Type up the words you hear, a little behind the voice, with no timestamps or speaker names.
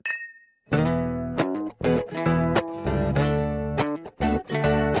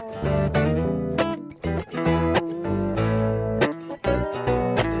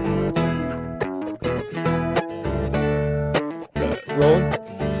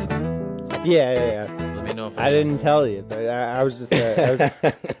Yeah. Let me know if I didn't tell you, but I was just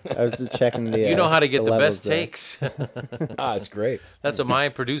I was just checking the. You know how to get the best there. takes. It's great. That's what my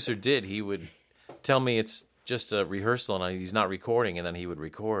producer did. He would tell me it's just a rehearsal and he's not recording, and then he would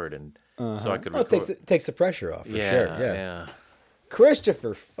record, and so I could record. It takes the pressure off, for sure. Yeah.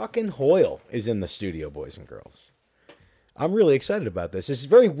 Christopher fucking Hoyle is in the studio, boys and girls. I'm really excited about this. This is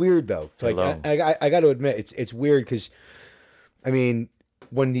very weird, though. Like, I got to admit, it's weird because, I mean,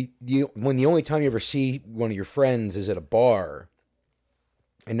 when the only time you ever see one of your friends is at a bar,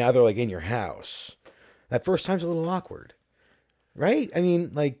 and now they're like in your house, that first time's a little awkward, right? I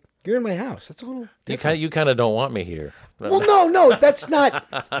mean, like, you're in my house. That's a little different. You kind of don't want me here. Well, no, that's not.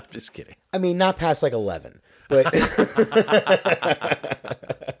 I'm just kidding. I mean, not past like 11, but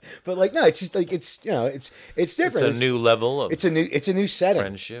but like no, it's just like it's different. It's a new level of it's a new setting.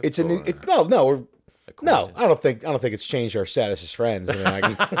 Friendship. It's a new. I don't think it's changed our status as friends. I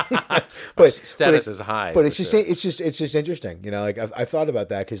mean, but status is high. But it's just interesting. You know, like I've thought about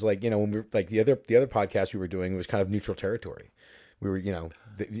that because like when we were like the other podcast we were doing was kind of neutral territory. We were,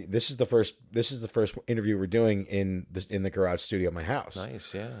 this is the first interview we're doing in the garage studio at my house.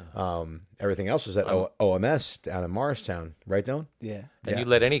 Nice, yeah. Everything else was at OMS down in Morristown, right, Dylan? Yeah. And you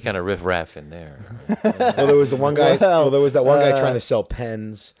let any kind of riff-raff in there. Well, there was the one guy. There was that one guy trying to sell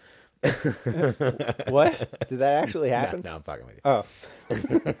pens. What? Did that actually happen? No, I'm fucking with you. Oh,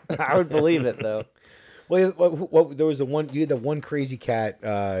 I would believe it though. Well, there was the one. You had the one crazy cat,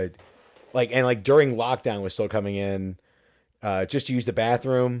 during lockdown was still coming in. Just to use the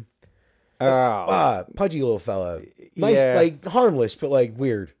bathroom. Pudgy little fella. Nice, Yeah. like harmless, but like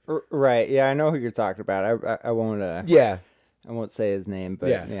weird. Right. Yeah, I know who you're talking about. I won't. Yeah. I won't say his name, but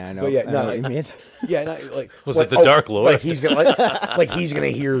Yeah. I know. But yeah, I no, know what you mean. Yeah, no, like Was it the Dark Lord? Like he's gonna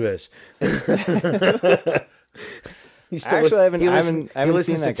hear this. He's still, Actually, I haven't he listens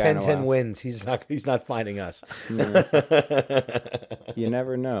seen that to guy in a 10 while. wins. He's not finding us. You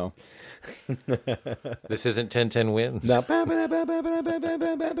never know. This isn't 10-10 wins. No.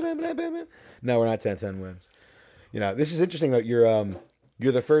 No, we're not 10-10 wins. This is interesting that you're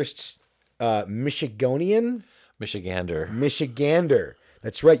the first Michigonian. Michigander.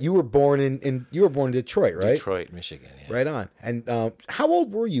 That's right. You were born in Detroit, right? Detroit, Michigan. Yeah. Right on. And how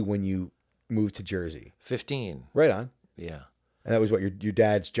old were you when you moved to Jersey? 15. Right on. Yeah. And that was what your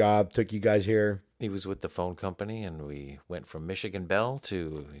dad's job took you guys here. He was with the phone company, and we went from Michigan Bell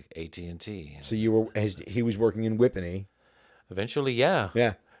to AT&T. So he was working in Whippany. Eventually, yeah.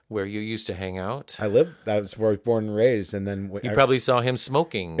 Yeah. Where you used to hang out. That's where I was born and raised. And then You probably saw him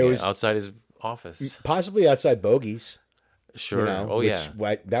smoking outside his office. Possibly outside Bogies. Sure.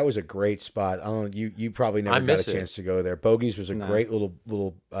 Yeah. That was a great spot. I don't know, you probably never got a chance to go there. Bogies was a great little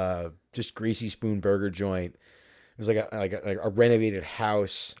just greasy spoon burger joint. It was like a renovated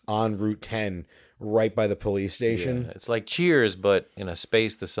house on Route 10 right by the police station. Yeah, it's like Cheers, but in a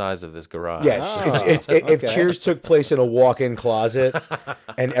space the size of this garage. Yeah, if Cheers took place in a walk-in closet,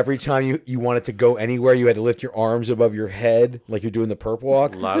 and every time you wanted to go anywhere, you had to lift your arms above your head like you're doing the perp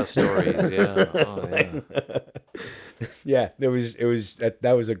walk. A lot of stories, yeah. Oh, yeah. Yeah,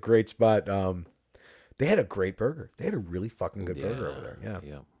 that was a great spot. They had a great burger. They had a really fucking good burger over there. Yeah.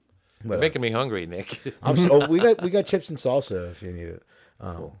 Yeah. But, You're making me hungry, Nick. We got chips and salsa if you need it.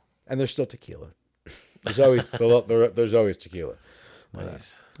 Cool. And there's still tequila. There's always tequila.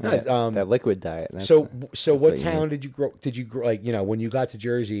 Nice. That liquid diet. So what town did you grow? Like when you got to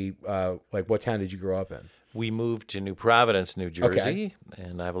Jersey? Like what town did you grow up in? We moved to New Providence, New Jersey,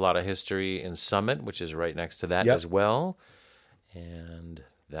 and I have a lot of history in Summit, which is right next to that as well. And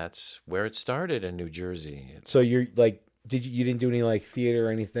that's where it started in New Jersey. So you're like, you didn't do any like theater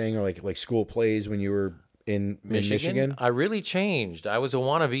or anything, or like school plays when you were in Michigan? I really changed. I was a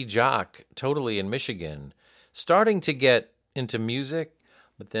wannabe jock, totally in Michigan, starting to get into music,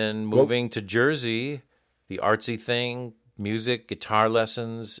 but then moving to Jersey, the artsy thing, music, guitar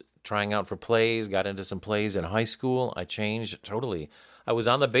lessons, trying out for plays, got into some plays in high school. I changed totally. I was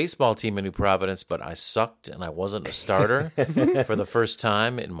on the baseball team in New Providence, but I sucked and I wasn't a starter for the first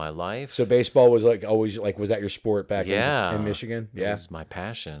time in my life. So baseball was like always was that your sport back in Michigan? Yeah. It was my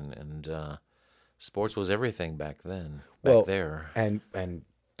passion, and sports was everything back then, there. And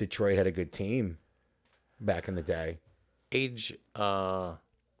Detroit had a good team back in the day. I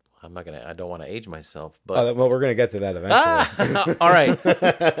don't want to age myself, but we're going to get to that eventually. All right.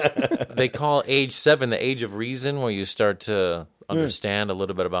 They call age 7 the age of reason, where you start to understand a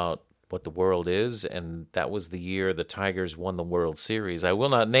little bit about what the world is, and that was the year the Tigers won the World Series. I will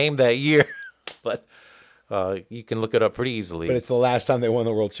not name that year, but you can look it up pretty easily. But it's the last time they won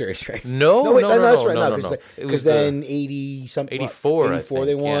the World Series, right? No, that's right. No. Because then 80 something, 84, 84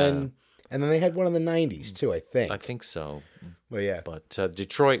 they won. And then they had one in the 90s, too, I think. I think so. Well, yeah. But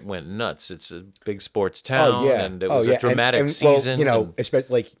Detroit went nuts. It's a big sports town, and it was a dramatic season. Well,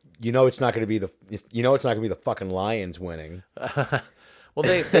 especially it's not going to be the fucking Lions winning. Well,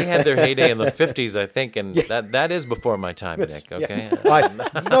 they had their heyday in the 50s, I think, and that is before my time, Nick. Okay. I'm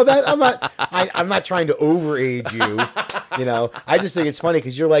not trying to overage you. I just think it's funny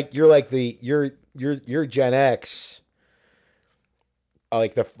because you're Gen X.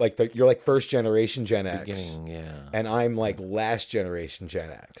 You're like first generation Gen X. Beginning, yeah. And I'm like last generation Gen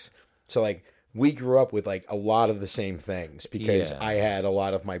X. So like we grew up with like a lot of the same things because I had a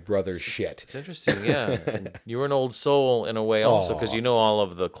lot of my brother's shit. It's interesting, yeah. And you were an old soul in a way also because you know all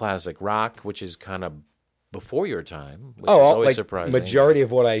of the classic rock, which is kind of before your time, which is always surprising. Majority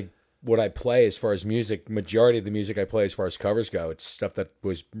of what I play as far as music, majority of the music I play as far as covers go, it's stuff that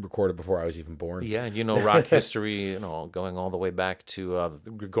was recorded before I was even born. Yeah, rock history, going all the way back to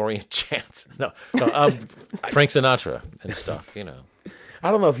the Gregorian chants. No, Frank Sinatra and stuff,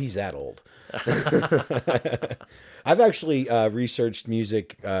 I don't know if he's that old. I've actually researched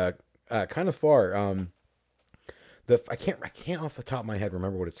music kind of far. I can't off the top of my head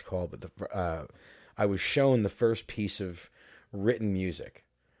remember what it's called, but I was shown the first piece of written music,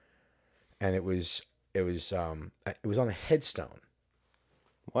 and it was on a headstone.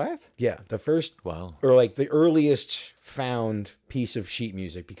 What? Yeah, the first or like the earliest found piece of sheet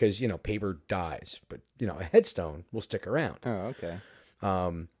music because paper dies, but a headstone will stick around. Oh, okay.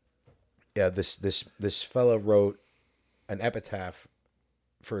 Yeah, this fella wrote an epitaph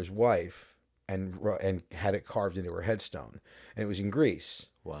for his wife and had it carved into her headstone, and it was in Greece.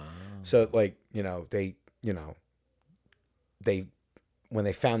 Wow! So they when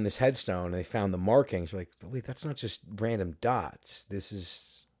they found this headstone and they found the markings, like, wait, that's not just random dots.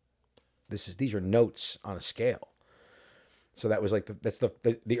 These are notes on a scale. So that was like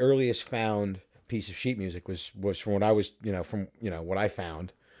the earliest found piece of sheet music was from what I was what I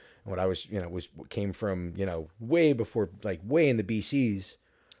found. What I was, came from, way before, like way in the BCs.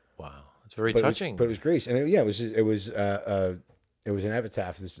 Wow, it's very touching. But it was Greece, and it was an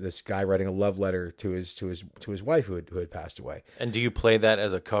epitaph. This guy writing a love letter to his wife who had passed away. And do you play that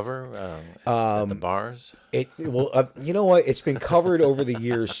as a cover at the bars? You know what? It's been covered over the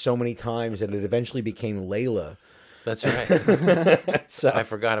years so many times that it eventually became Layla. That's right. So I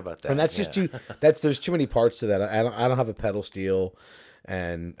forgot about that. And that's just there's too many parts to that. I don't have a pedal steel.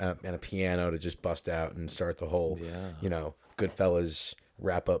 And a piano to just bust out and start the whole, Goodfellas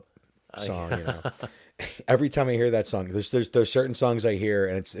wrap up song. Every time I hear that song, there's certain songs I hear,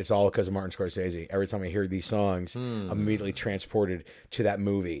 and it's all because of Martin Scorsese. Every time I hear these songs, I'm immediately transported to that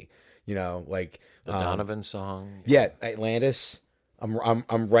movie. Like the Donovan song. Yeah, Atlantis.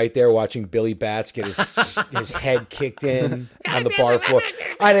 I'm right there watching Billy Batts get his head kicked in on the bar floor.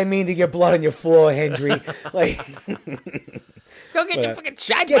 I didn't mean to get blood on your floor, Hendry. Like. Go get your fucking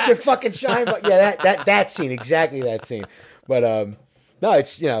shine box. Get your fucking shine box. Yeah, that scene, exactly that scene. But no,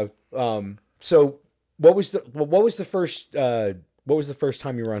 it's So what was the first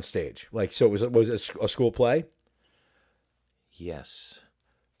time you were on stage? Like, so was it a school play? Yes,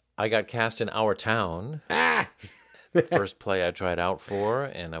 I got cast in Our Town. First play I tried out for,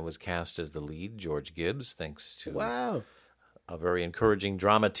 and I was cast as the lead, George Gibbs, thanks to a very encouraging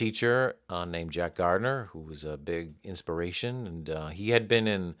drama teacher named Jack Gardner, who was a big inspiration. And he had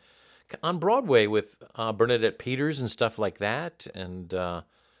been on Broadway with Bernadette Peters and stuff like that. And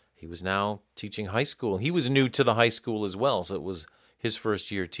he was now teaching high school. He was new to the high school as well, so it was his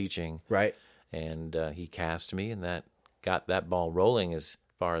first year teaching. Right. And he cast me, and that got that ball rolling as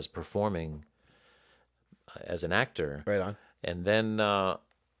far as performing as an actor. Right on. And then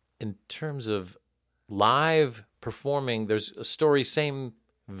in terms of live performing, there's a story, same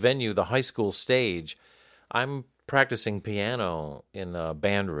venue, the high school stage. I'm practicing piano in a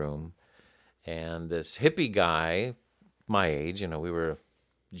band room, and this hippie guy, my age, we were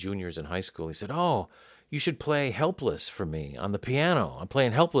juniors in high school, he said, "Oh, you should play Helpless for me on the piano. I'm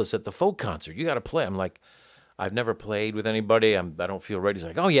playing Helpless at the folk concert. You got to play." I'm like, I've never played with anybody. I don't feel ready. He's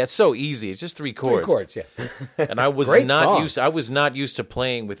like, "Oh yeah, it's so easy. It's just 3 chords." 3 chords, yeah. And I was I was not used to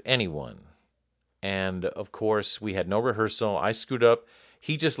playing with anyone. And of course, we had no rehearsal. I screwed up.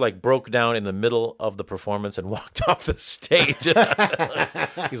 He just broke down in the middle of the performance and walked off the stage.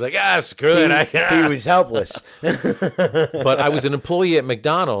 He's like, screw it. He was helpless. But I was an employee at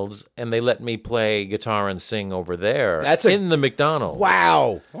McDonald's, and they let me play guitar and sing over there in the McDonald's.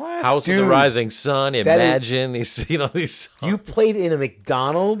 Wow. What? House of the Rising Sun, Imagine, these songs. You played in a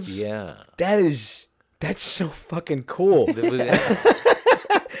McDonald's? Yeah. That's so fucking cool. I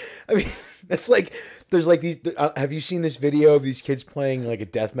mean, There's like these. Have you seen this video of these kids playing like a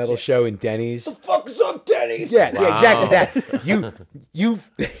death metal show in Denny's? The fuck's up, Denny's? Yeah, wow. Yeah, exactly that. You,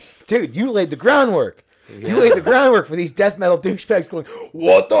 dude, you laid the groundwork. Yeah. You laid the groundwork for these death metal douchebags going,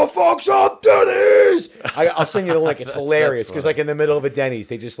 "What the fuck's up, Denny's?" I'll send you the link. It's hilarious because like in the middle of a Denny's,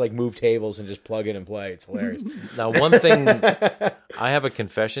 they just like move tables and just plug in and play. It's hilarious. Now, one thing, I have a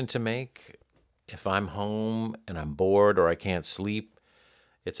confession to make. If I'm home and I'm bored or I can't sleep,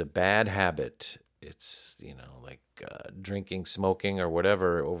 it's a bad habit. It's, like drinking, smoking, or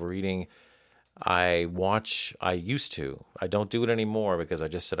whatever, overeating. I used to. I don't do it anymore because I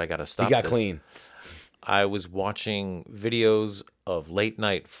just said I got to stop this. You got clean. I was watching videos of late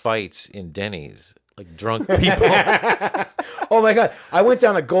night fights in Denny's, like drunk people. Oh my God! I went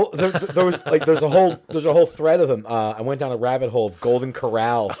down there's a whole thread of them. I went down a rabbit hole of Golden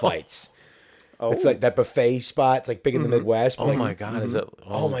Corral fights. Oh. It's like that buffet spot. It's like big in the Midwest. Oh my God! Is that?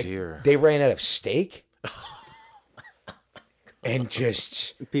 Oh dear! They ran out of steak. And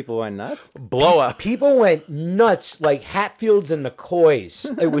just people went nuts. Blow up. People went nuts like Hatfields and McCoys.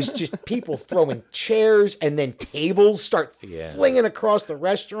 It was just people throwing chairs and then tables start flinging across the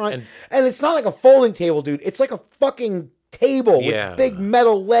restaurant. And it's not like a folding table, dude. It's like a fucking table with big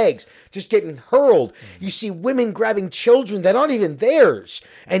metal legs just getting hurled. You see women grabbing children that aren't even theirs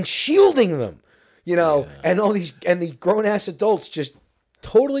and shielding them, and all these grown ass adults just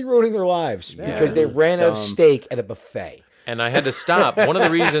totally ruining their lives because they ran out of steak at a buffet. And I had to stop. One of the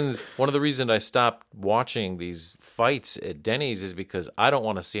reasons I stopped watching these fights at Denny's is because I don't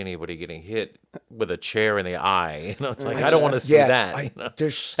want to see anybody getting hit with a chair in the eye. It's like I don't want to see that.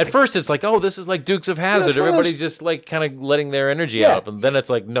 At first, it's like, oh, this is like Dukes of Hazzard. Everybody's just like kind of letting their energy out, and then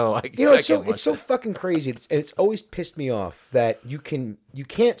it's like, no, I can't. It's so fucking crazy. It's always pissed me off that you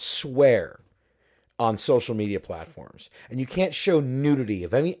can't swear on social media platforms, and you can't show nudity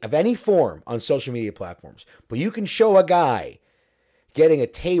of any form on social media platforms, but you can show a guy getting a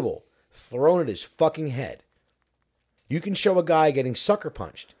table thrown at his fucking head. You can show a guy getting sucker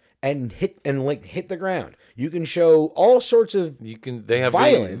punched and hit the ground. You can show all sorts of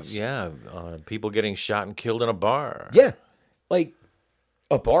violence. People getting shot and killed in a bar. Yeah, like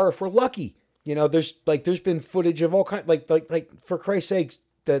a bar if we're lucky. There's been footage of all kinds. Like for Christ's sakes.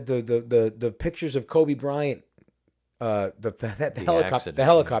 The pictures of Kobe Bryant, the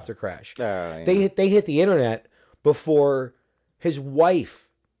helicopter crash. They hit the internet before his wife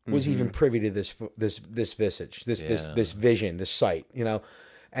was even privy to this visage, this vision, this sight.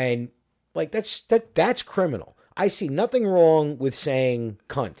 And like that's criminal. I see nothing wrong with saying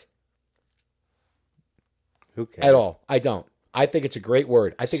cunt. Who cares? At all? I don't. I think it's a great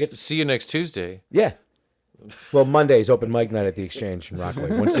word. I think see you next Tuesday. Yeah. Well, Monday's open mic night at the Exchange in Rockaway,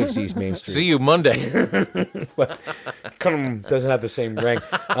 160 East Main Street. See you Monday. Doesn't have the same ring.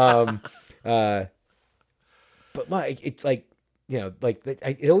 But like, it's like,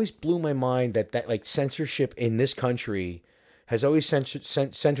 it always blew my mind that like censorship in this country has always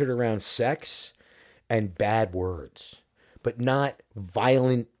centered around sex and bad words, but not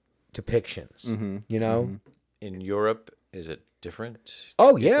violent depictions. In Europe, is it different?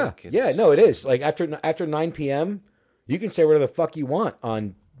 Oh yeah, no, it is. Like after 9 p.m., you can say whatever the fuck you want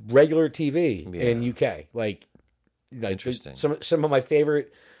on regular TV in UK. Like interesting. Some of my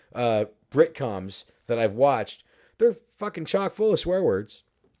favorite Britcoms that I've watched, they're fucking chock full of swear words,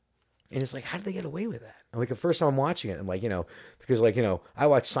 and it's like, how did they get away with that? And like the first time I'm watching it, I'm like, because like I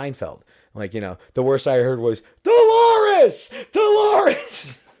watched Seinfeld. Like the worst I heard was Dolores.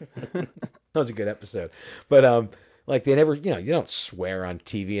 That was a good episode, but like they never, you don't swear on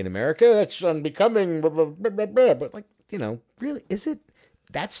TV in America. That's unbecoming. But like, really, is it?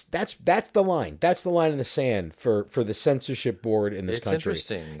 That's the line. That's the line in the sand for the censorship board in this country.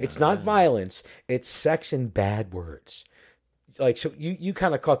 It's interesting. It's not violence. It's sex and bad words. Like, so you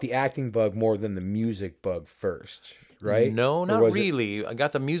kind of caught the acting bug more than the music bug first, right? No, not really. I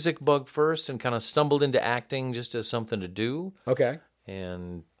got the music bug first and kind of stumbled into acting just as something to do. Okay.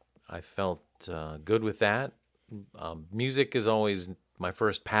 And I felt good with that. Music is always my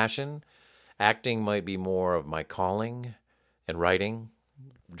first passion. Acting might be more of my calling, and writing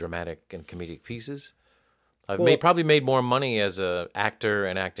dramatic and comedic pieces. I've probably made more money as a actor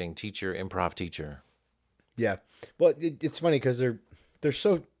and acting teacher, improv teacher. Yeah, well, it's funny because they're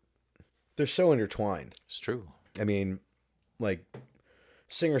so intertwined. It's true. I mean, like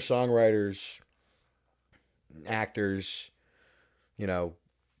singer-songwriters, actors,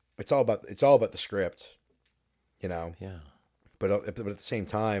 it's all about the script. Yeah. But at the same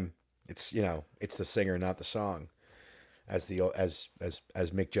time, it's it's the singer, not the song, as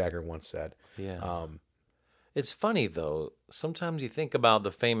Mick Jagger once said. Yeah. It's funny though. Sometimes you think about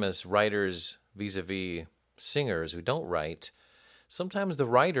the famous writers vis-a-vis singers who don't write. Sometimes the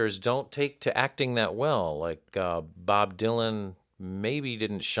writers don't take to acting that well. Like Bob Dylan maybe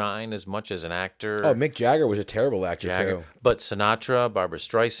didn't shine as much as an actor. Oh, Mick Jagger was a terrible actor too. But Sinatra, Barbra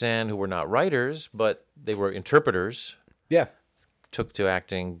Streisand, who were not writers, but they were interpreters. Yeah. Took to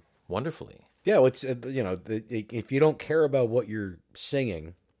acting wonderfully. Yeah, well, it's if you don't care about what you're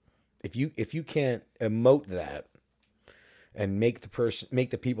singing, if you can't emote that and make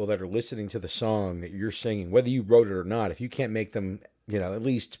the people that are listening to the song that you're singing, whether you wrote it or not, if you can't make them, at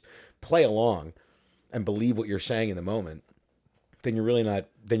least play along and believe what you're saying in the moment, then you're really not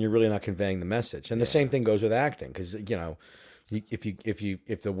conveying the message. And the same thing goes with acting, because if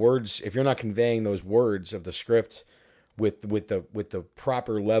you're not conveying those words of the script with the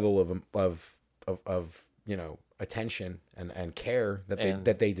proper level of attention and care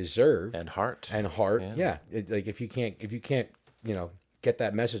that they deserve, and heart, yeah. If you can't get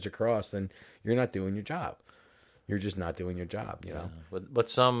that message across, then you're not doing your job. You're just not doing your job. But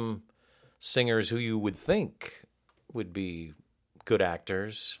some singers who you would think would be good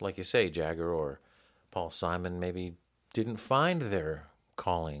actors, like you say, Jagger or Paul Simon, maybe didn't find their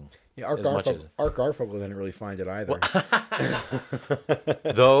calling. Yeah, Art Garfunkel didn't really find it either.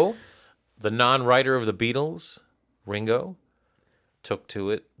 Though the non-writer of the Beatles, Ringo, took to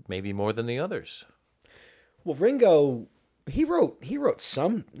it maybe more than the others. Well, Ringo, he wrote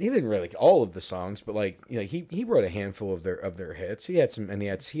some. He didn't really like all of the songs, but he wrote a handful of their hits. He had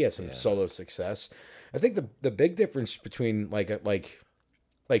some solo success. I think the big difference between like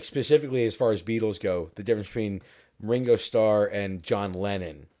specifically as far as Beatles go, the difference between Ringo Starr and John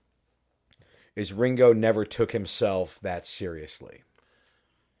Lennon is Ringo never took himself that seriously.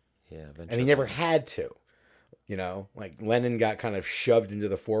 Yeah, eventually. And he never had to. Like Lennon got kind of shoved into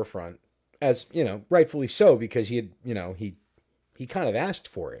the forefront, as rightfully so, because he had he kind of asked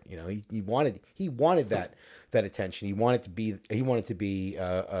for it. He wanted that attention. He wanted to be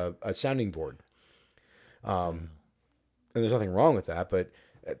a sounding board. And there's nothing wrong with that, but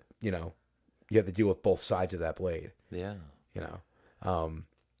you have to deal with both sides of that blade. Yeah.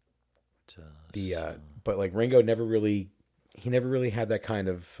 But like Ringo never really had that kind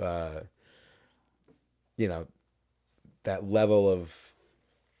of that level of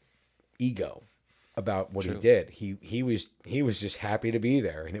ego about what True. he did. He was just happy to be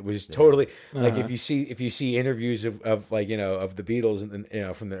there, and it was totally like if you see interviews of the Beatles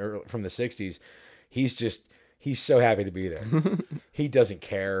and from the 60s, he's so happy to be there. He doesn't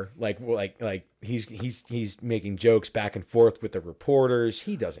care. Like he's making jokes back and forth with the reporters.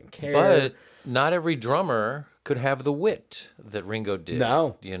 He doesn't care. But not every drummer could have the wit that Ringo did.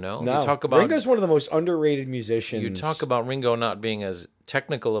 No. No. You talk about Ringo's one of the most underrated musicians. You talk about Ringo not being as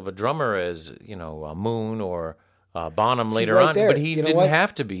technical of a drummer as, Moon or Bonham later on, but he didn't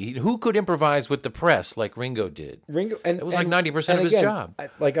have to be. Who could improvise with the press like Ringo did? It was like 90% of his job.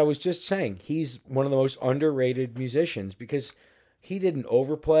 Like I was just saying, he's one of the most underrated musicians because he didn't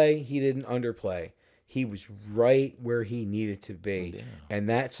overplay, he didn't underplay. He was right where he needed to be, and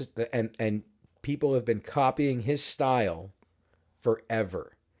that's and people have been copying his style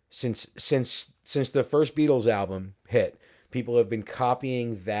forever since the first Beatles album hit. People have been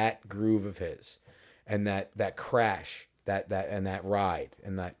copying that groove of his. And that crash, that ride,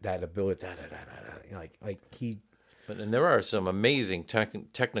 and that ability, And there are some amazing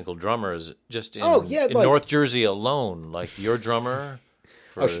technical drummers just in North Jersey alone, like your drummer.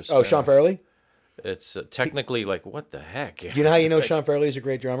 Sean Fairley. It's technically like, what the heck? You know how you know Sean Fairley is a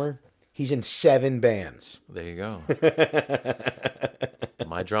great drummer? He's in 7 bands. There you go.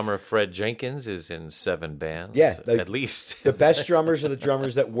 My drummer, Fred Jenkins, is in 7 bands. Yeah. At least. The best drummers are the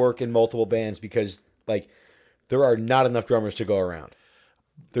drummers that work in multiple bands because, there are not enough drummers to go around.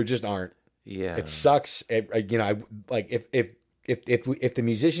 There just aren't. Yeah. It sucks. If the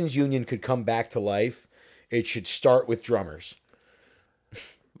musicians union could come back to life, it should start with drummers.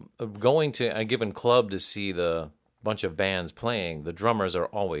 Going to a given club to see the bunch of bands playing, the drummers are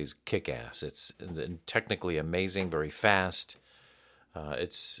always kick-ass. It's technically amazing, very fast.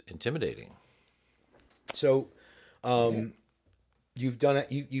 It's intimidating. So, you've done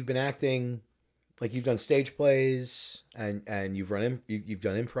it. You've been acting, you've done stage plays, and you've done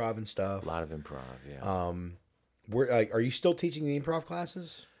improv and stuff. A lot of improv, yeah. Are you still teaching the improv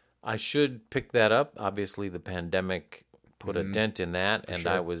classes? I should pick that up. Obviously, the pandemic put a dent in that, and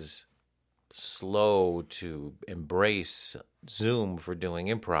I was slow to embrace Zoom for doing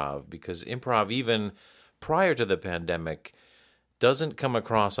improv because improv, even prior to the pandemic, doesn't come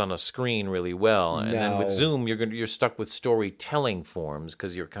across on a screen really well. And then with Zoom, you're stuck with storytelling forms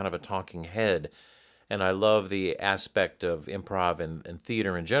because you're kind of a talking head. And I love the aspect of improv and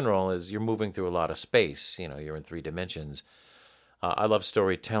theater in general is you're moving through a lot of space. You're in 3 dimensions. I love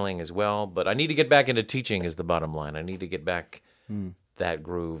storytelling as well, but I need to get back into teaching is the bottom line. I need to get back that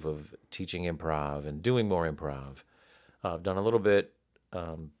groove of teaching improv and doing more improv. I've done a little bit.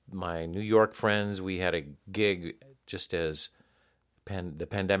 My New York friends, we had a gig just as the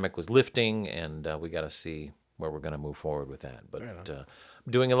pandemic was lifting, and we got to see where we're going to move forward with that. But I'm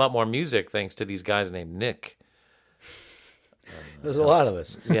doing a lot more music thanks to these guys named Nick. There's a lot of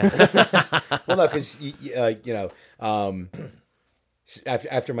us. Yeah. Well, no, because,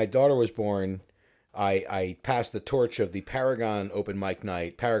 after my daughter was born, I passed the torch of the Paragon open mic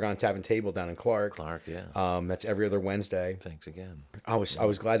night, Paragon Tavern Table down in Clark. Yeah. That's every other Wednesday. Thanks again. I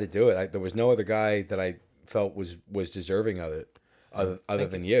was glad to do it. There was no other guy that I felt was deserving of it, other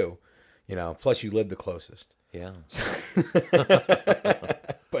than you. Plus you lived the closest. Yeah.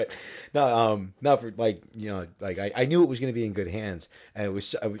 But no, for I knew it was going to be in good hands, and I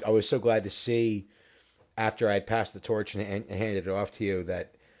was so glad to see after I'd passed the torch and handed it off to you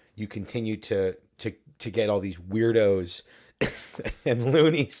that you continued to get all these weirdos and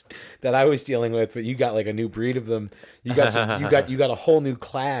loonies that I was dealing with, but you got like a new breed of them. You got a whole new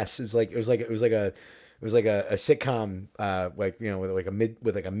class. It was like a sitcom,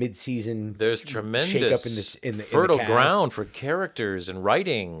 with a mid-season. There's tremendous fertile ground for characters and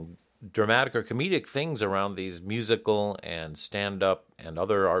writing dramatic or comedic things around these musical and stand-up and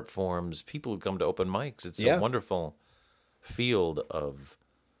other art forms. People who come to open mics, it's a wonderful field of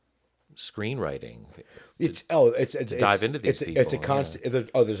screenwriting. To dive into these people. It's a constant.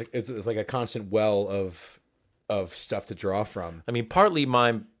 It's like a constant well of stuff to draw from. I mean, partly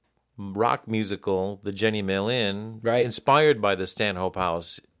my rock musical, The Jenny Mill Inn, right, inspired by the Stanhope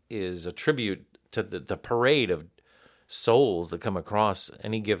House, is a tribute to the parade of souls that come across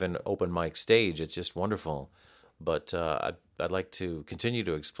any given open mic stage. It's just wonderful. But I'd like to continue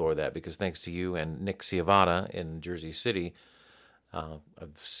to explore that because thanks to you and Nick Ciavata in Jersey City,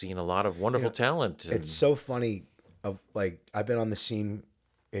 I've seen a lot of wonderful talent. It's so funny. I've been on the scene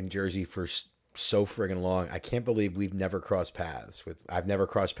in Jersey for so friggin' long. I can't believe we've never crossed paths with. I've never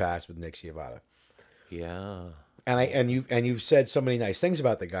crossed paths with Nick Ciavata. Yeah. And you've said so many nice things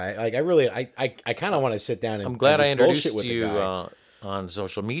about the guy. Like I kind of want to sit down and. I'm glad I introduced you on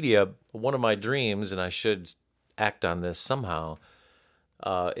social media. One of my dreams, and I should act on this somehow,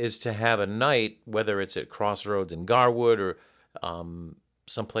 is to have a night, whether it's at Crossroads in Garwood or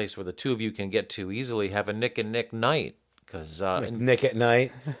someplace where the two of you can get to easily, have a Nick and Nick night. Because Nick at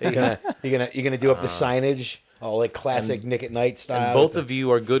Night, you're gonna do up the signage, all like classic Nick at Night style. And both of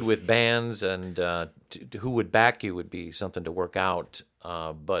you are good with bands, and who would back you would be something to work out.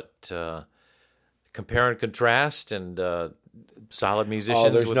 But compare and contrast, and solid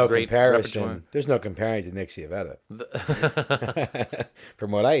musicians there's with no great comparison. repertoire. There's no comparing to Nick Ciavata.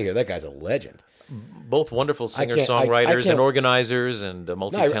 From what I hear, that guy's a legend. Both wonderful singer-songwriters and organizers and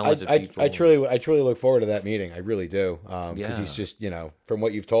multi-talented people. I truly look forward to that meeting. I really do. Because he's just, from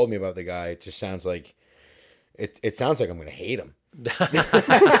what you've told me about the guy, it just sounds like it sounds like I'm going to hate him.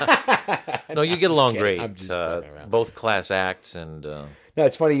 No, you get along great. Both class acts and. No,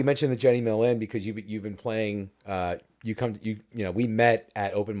 it's funny you mentioned the Jenny Mill Inn because you've been playing. We met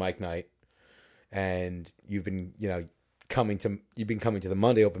at open mic night, and you've been coming to the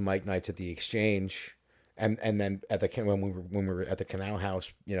Monday open mic nights at the Exchange, and then when we were at the Canal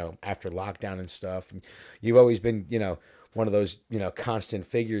House, after lockdown and stuff. And you've always been one of those constant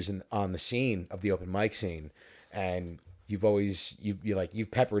figures on the scene of the open mic scene, and you've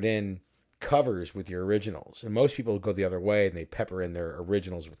peppered in covers with your originals. And most people go the other way and they pepper in their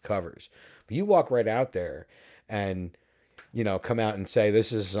originals with covers, but you walk right out there and come out and say,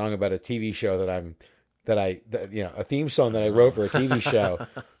 this is a song about a TV show a theme song that I wrote for a TV show,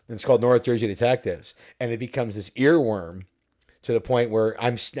 and it's called North Jersey Detectives, and it becomes this earworm to the point where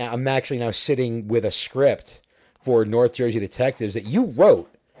I'm actually now sitting with a script for North Jersey Detectives that you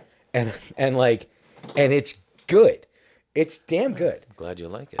wrote, and it's good, it's damn good. Glad you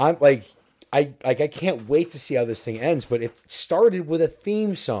like it. I'm I can't wait to see how this thing ends, but it started with a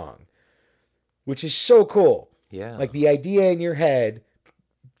theme song, which is so cool. Yeah, like the idea in your head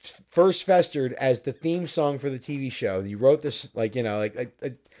first festered as the theme song for the TV show. You wrote this,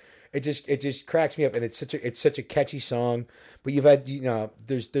 it just cracks me up, and it's such a catchy song. But you've had,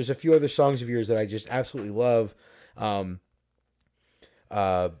 there's a few other songs of yours that I just absolutely love.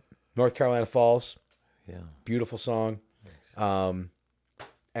 North Carolina Falls, yeah, beautiful song. Nice.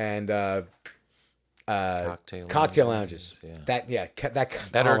 Cocktail Lounges. Yeah.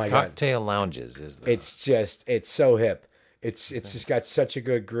 Better Cocktail Lounges is. It's so hip. It's just got such a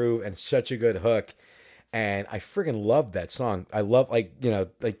good groove and such a good hook, And I friggin' love that song. I love, like, you know,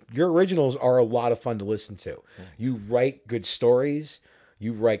 like, your originals are a lot of fun to listen to. Yes. You write good stories,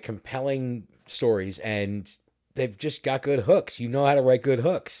 you write compelling stories, and they've just got good hooks. You know how to write good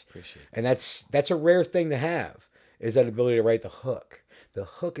hooks. Appreciate and that's a rare thing to have, is that ability to write the hook. The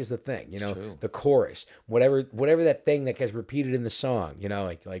hook is the thing, you know, the chorus, whatever that thing that gets repeated in the song, you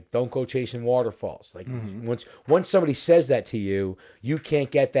know, like don't go chasing waterfalls. Like once somebody says that to you, you can't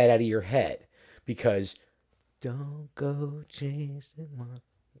get that out of your head, because don't go chasing waterfalls.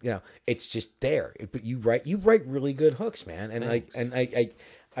 You know, it's just there. But you write really good hooks, man. And Thanks.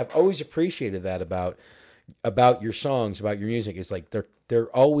 I've always appreciated that about your songs, about your music. Is like they're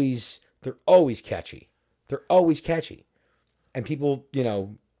always catchy. They're always catchy. And people, you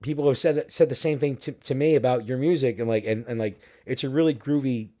know, have said the same thing to me about your music, and like it's a really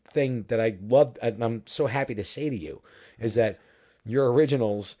groovy thing that I love. I'm so happy to say to you is that your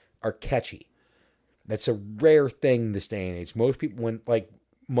originals are catchy. That's a rare thing this day and age. Most people,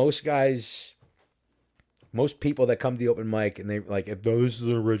 most people that come to the open mic and they like, oh, this is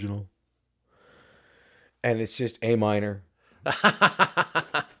an original, and it's just A minor.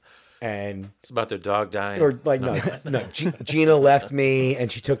 And it's about their dog dying, or like no. Gina left me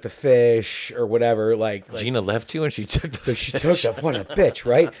and she took the fish, or whatever. Like Gina left you and she took the fish. She took the what a bitch,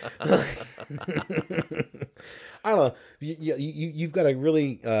 right? I don't know. You've got a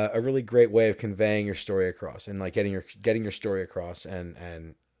really great way of conveying your story across, and like getting your story across,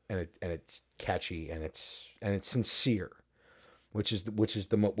 and it's catchy, and it's sincere. Which is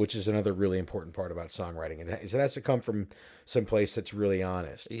another really important part about songwriting, and it has to come from some place that's really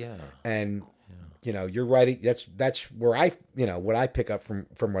honest. Yeah. And you know, you're writing. That's where what I pick up from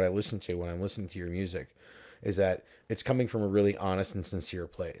what I listen to when I'm listening to your music, is that it's coming from a really honest and sincere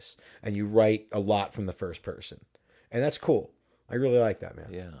place, and you write a lot from the first person, and that's cool. I really like that, man.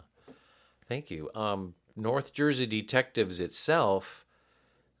 Yeah. Thank you. North Jersey Detectives itself,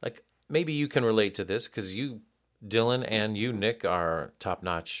 like, maybe you can relate to this, because you, Dylan, and you, Nick, are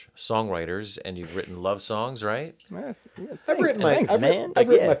top-notch songwriters, and you've written love songs, right? I've written my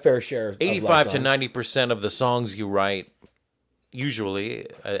fair share of 85 to 90% of the songs you write, usually,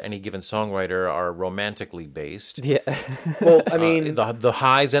 any given songwriter, are romantically based. Yeah. Well, I mean, the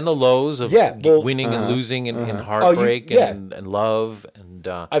highs and the lows of winning and losing and heartbreak and love, and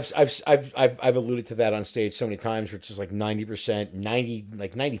I've alluded to that on stage so many times, which is like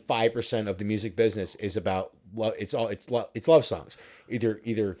 95% of the music business is about love. It's love songs.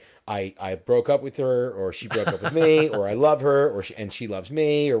 Either I broke up with her, or she broke up with me, or I love her, or she loves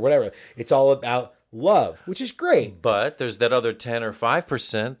me, or whatever. It's all about love, which is great. But there's that other 10 or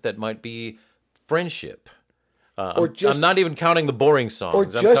 5% that might be friendship. I'm not even counting the boring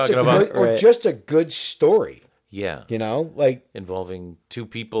songs. Just a good story. Yeah. You know, like involving two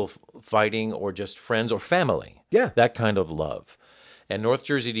people fighting, or just friends or family. Yeah. That kind of love. And North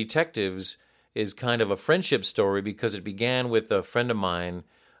Jersey Detectives is kind of a friendship story, because it began with a friend of mine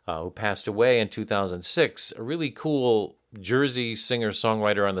who passed away in 2006, a really cool Jersey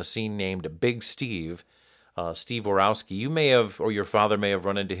singer-songwriter on the scene named Big Steve, Steve Orowski. You may have, or your father may have,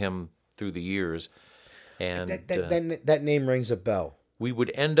 run into him through the years. And that name rings a bell. We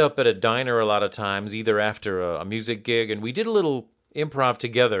would end up at a diner a lot of times, either after a music gig, and we did a little improv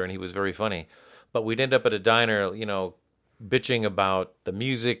together, and he was very funny. But we'd end up at a diner, you know, bitching about the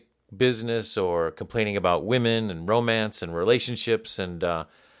music business, or complaining about women and romance and relationships. And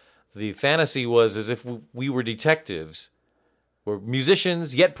the fantasy was as if we were detectives. We're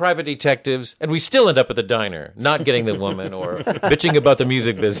musicians, yet private detectives, and we still end up at the diner, not getting the woman, or bitching about the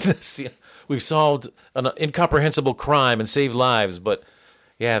music business. We've solved an incomprehensible crime and saved lives, but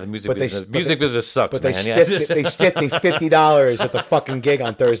yeah, the music business sucks, man. They skipped me $50 at the fucking gig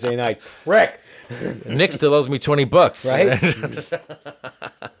on Thursday night. Rick! Nick still owes me $20. Right?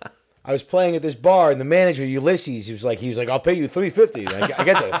 I was playing at this bar, and the manager, Ulysses, he was like, I'll pay you $350. I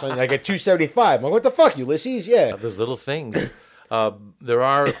get that. So I get $275. I'm like, what the fuck, Ulysses? Yeah. Those little things. There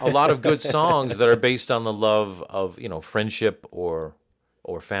are a lot of good songs that are based on the love of, you know, friendship or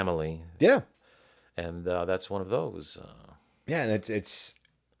family. Yeah. And that's one of those. Yeah, and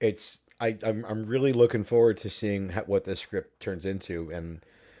I'm really looking forward to seeing what this script turns into, and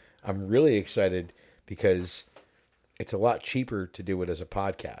I'm really excited because it's a lot cheaper to do it as a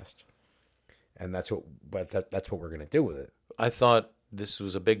podcast. And that's what we're going to do with it. I thought this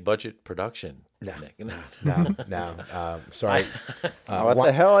was a big budget production. No. Sorry. What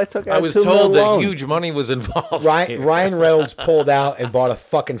the hell? I was told that huge money was involved. Ryan Reynolds pulled out and bought a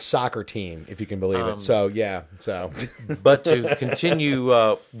fucking soccer team, if you can believe it. So, yeah. So, but to continue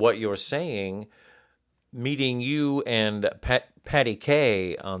what you're saying, meeting you and Patty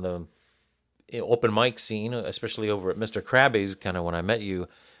Kay open mic scene, especially over at Mr. Krabby's, kind of when I met you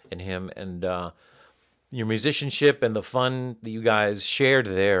and him, and your musicianship and the fun that you guys shared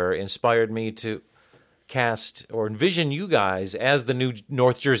there inspired me to cast or envision you guys as the new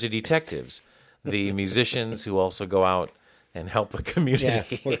North Jersey detectives, the musicians who also go out and help the community. Yeah,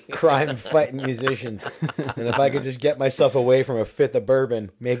 we're crime-fighting musicians. And if I could just get myself away from a fifth of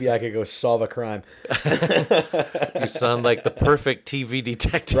bourbon, maybe I could go solve a crime. You sound like the perfect TV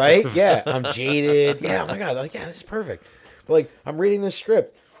detective. Right? Yeah, I'm jaded. Yeah, oh my God. Like, yeah, this is perfect. But, like, I'm reading this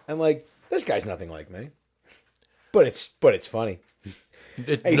script, and, like, this guy's nothing like me. But it's funny.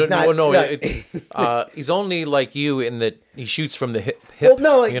 He's only like you in that he shoots from the hip. Well,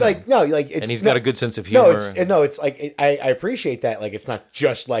 no, it's, and he's got a good sense of humor. It's like I appreciate that. Like, it's not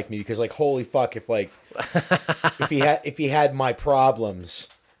just like me, because, like, holy fuck, if he had my problems,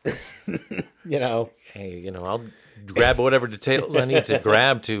 Hey, I'll grab whatever details I need to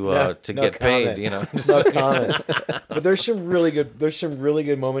grab to get paid. No comment. But there's some really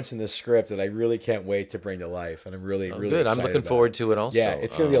good moments in this script that I really can't wait to bring to life, and I'm really good. I'm looking forward to it also. Yeah,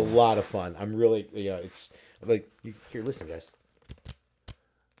 it's gonna be a lot of fun. I'm really it's like here. Listen, guys.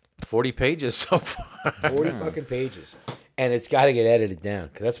 40 pages so far. 40 fucking pages, and it's got to get edited down,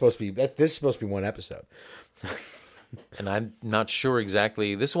 because this is supposed to be one episode. And I'm not sure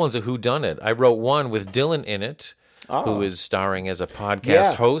exactly. This one's a whodunit. I wrote one with Dylan in it, who is starring as a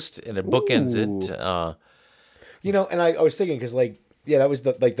podcast host, and it bookends it. And I was thinking, because that was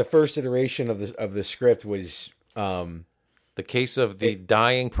the first iteration of the script was the case of the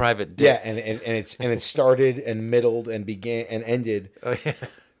dying private dick. Yeah, and it started and middled and began and ended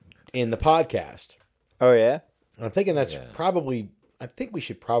in the podcast. Oh yeah, and I'm thinking that's probably. I think we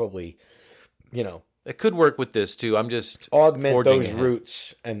should probably, It could work with this too. I'm just augment those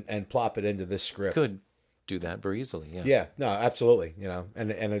roots and plop it into this script. Could do that very easily. Yeah. Yeah. No, absolutely.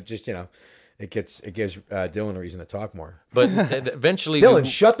 And it just it gives Dylan a reason to talk more. But eventually, Dylan,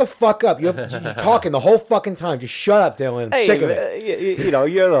 shut the fuck up. You're talking the whole fucking time. Just shut up, Dylan. I'm sick of it.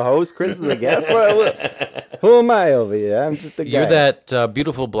 You're the host. Chris is the guest. Who am I over here? I'm just the guy. You're that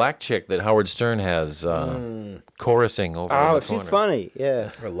beautiful black chick that Howard Stern has chorusing over. Oh, in the she's funny.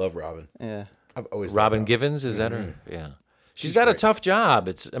 Yeah. I love Robin. Yeah. I've always Robin Givens, is that her? Yeah. She's got a tough job.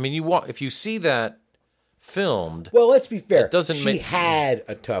 If you see that filmed. Well, let's be fair. She had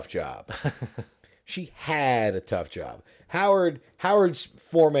a tough job. She had a tough job. Howard's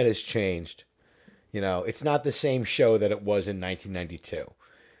format has changed. It's not the same show that it was in 1992.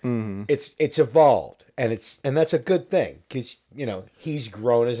 Mm-hmm. It's evolved, and that's a good thing, because he's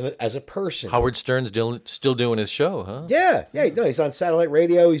grown as a person. Howard Stern's still doing his show, huh? Yeah. He's on satellite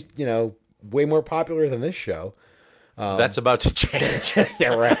radio. He's way more popular than this show. That's about to change.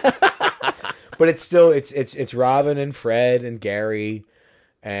 Yeah, right. But it's still it's Robin and Fred and Gary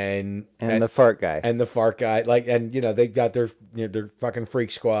and the fart guy they got their their fucking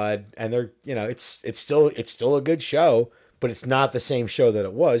freak squad, and they're it's still a good show, but it's not the same show that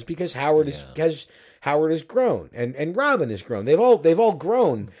it was, because Howard has grown and Robin has grown. They've all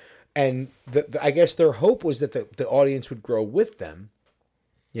grown, and I guess their hope was that the audience would grow with them,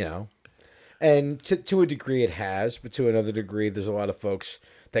 and to a degree it has, but to another degree there's a lot of folks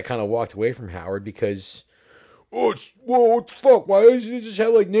that kind of walked away from Howard because, what the fuck? Why doesn't he just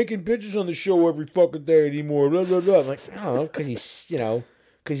have naked bitches on the show every fucking day anymore? Blah, blah, blah. I'm like, I don't know, because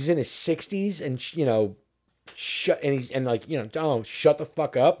he's in his 60s and shut the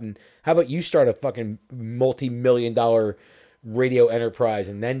fuck up, and how about you start a fucking multi-million-dollar radio enterprise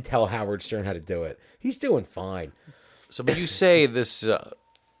and then tell Howard Stern how to do it? He's doing fine. So, but you say this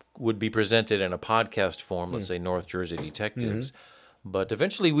would be presented in a podcast form, let's say North Jersey Detectives. Mm-hmm. But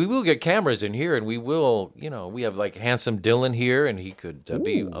eventually we will get cameras in here, and we will, we have handsome Dylan here, and he could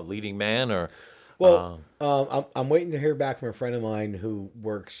be a leading man or... Well, I'm waiting to hear back from a friend of mine who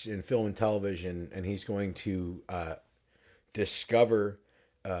works in film and television, and he's going to discover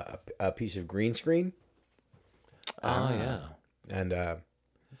a piece of green screen. Oh, yeah. And I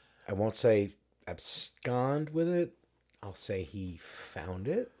won't say abscond with it. I'll say he found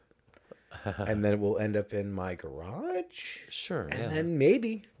it. And then it will end up in my garage. Sure. And then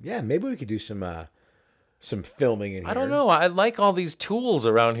maybe we could do some filming in here. I don't know. I like all these tools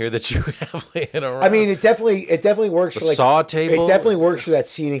around here that you have laying around. I mean, it definitely works for saw table. It definitely works for that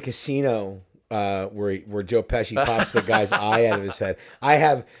scene in Casino where Joe Pesci pops the guy's eye out of his head.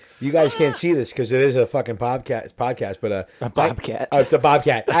 You guys can't see this because it is a fucking podcast, but a bobcat. It's a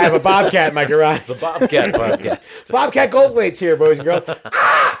bobcat. I have a bobcat in my garage. The bobcat podcast. Bobcat Goldthwait's here, boys and girls.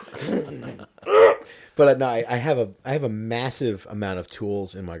 But no, I have a massive amount of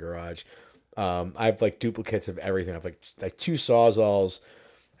tools in my garage. I have duplicates of everything. I have like 2 Sawzalls.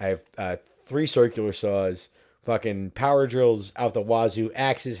 I have 3 circular saws, fucking power drills out the wazoo,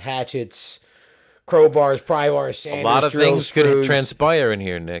 axes, hatchets, crowbars, pry bars, sanders, a lot of drills, things could screws. Transpire in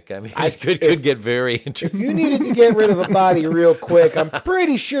here, Nick. I mean, it could get very interesting. If you needed to get rid of a body real quick, I'm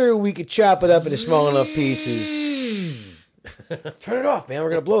pretty sure we could chop it up into small enough pieces. Turn it off, man. We're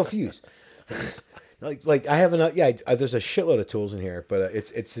gonna blow a fuse. Like I have enough. Yeah, there's a shitload of tools in here, but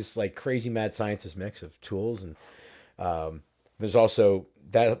it's this like crazy mad scientist mix of tools, and there's also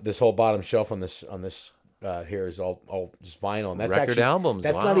this whole bottom shelf on this here is all just vinyl, and that's record actually, albums.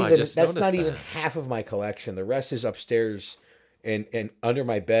 That's wow, not even half of my collection. The rest is upstairs and under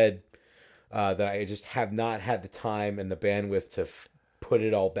my bed that I just have not had the time and the bandwidth to put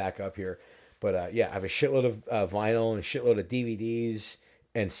it all back up here. But yeah, I have a shitload of vinyl and a shitload of DVDs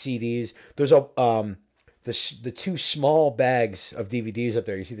and CDs. There's the 2 small bags of DVDs up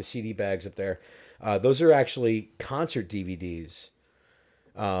there. You see the CD bags up there. Those are actually concert DVDs,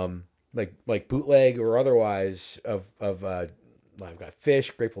 like bootleg or otherwise of I've got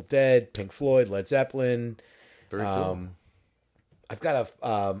Phish, Grateful Dead, Pink Floyd, Led Zeppelin. Very cool. I've got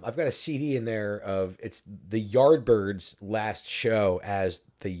a CD in there of it's the Yardbirds' last show as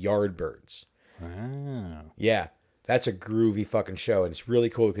the Yardbirds. Wow. Yeah, that's a groovy fucking show, and it's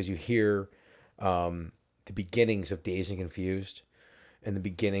really cool because you hear the beginnings of Dazed and Confused, and the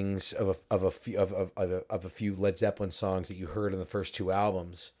beginnings of a few Led Zeppelin songs that you heard in the first 2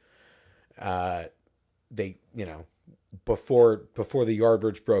 albums. They, before the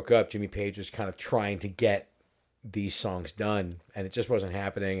Yardbirds broke up, Jimmy Page was kind of trying to get these songs done, and it just wasn't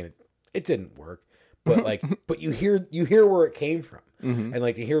happening, and it didn't work. But but you hear where it came from,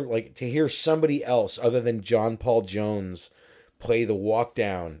 and to hear somebody else other than John Paul Jones play the Walk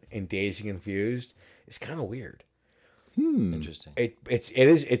Down in Dazed and Confused is kind of weird. Interesting. It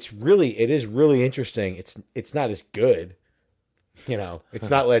is really interesting. It's not as good. It's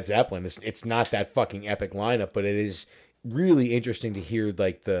not Led Zeppelin. It's not that fucking epic lineup, but it is really interesting to hear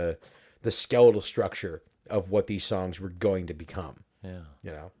like the skeletal structure of what these songs were going to become.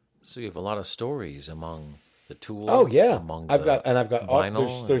 Yeah. So you have a lot of stories among the tools. Oh yeah. I've got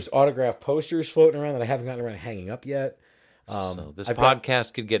vinyl. There's autographed posters floating around that I haven't gotten around to hanging up yet. So this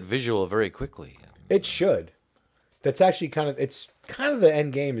podcast could get visual very quickly. It should. That's actually kind of the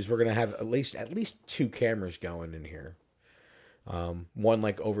end game is we're gonna have at least 2 cameras going in here. One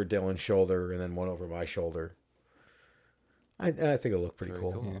like over Dylan's shoulder and then one over my shoulder. I think it'll look pretty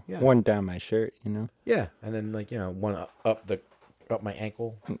cool. Yeah. One down my shirt, Yeah, and then one up my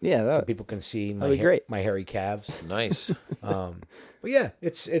ankle. Yeah, so people can see that'd be great. My hairy calves. Nice. But yeah,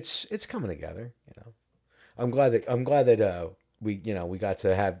 it's coming together. I'm glad that we got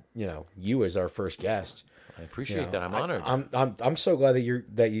to have you as our first guest. I appreciate that. I'm honored. I'm so glad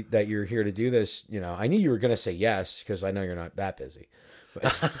that you're here to do this. I knew you were going to say yes because I know you're not that busy.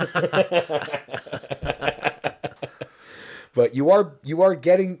 But you are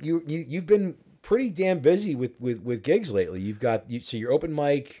getting you've been pretty damn busy with gigs lately. You've got so your open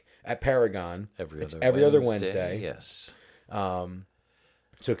mic at Paragon every other Wednesday. Yes.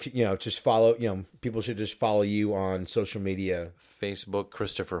 So just follow. People should just follow you on social media. Facebook,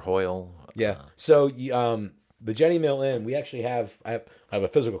 Christopher Hoyle. Yeah. So the Jenny Mill Inn, we actually have. I have a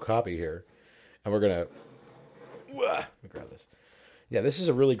physical copy here, and we're gonna. Let me grab this. Yeah, this is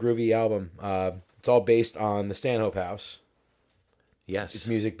a really groovy album. It's all based on the Stanhope House. Yes. It's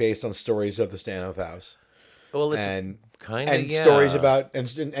music based on stories of the Stanhope House. Well, it's stories about and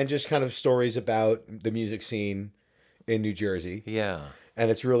just kind of stories about the music scene in New Jersey. Yeah. And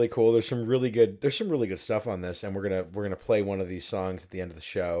it's really cool. There's some really good stuff on this, and we're gonna play one of these songs at the end of the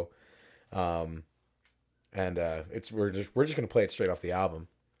show. We're just gonna play it straight off the album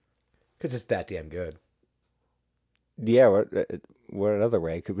because it's that damn good. Yeah, what other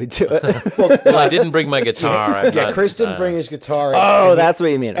way could we do it? Well, I didn't bring my guitar. Chris didn't bring his guitar. That's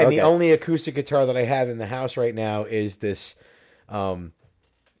what you mean. And the only acoustic guitar that I have in the house right now is this.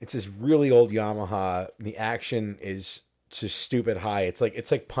 It's this really old Yamaha. The action is just stupid high. It's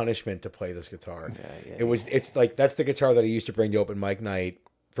like punishment to play this guitar. It's like that's the guitar that I used to bring to open mic night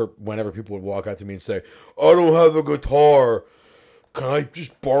for whenever people would walk out to me and say, "I don't have a guitar. Can I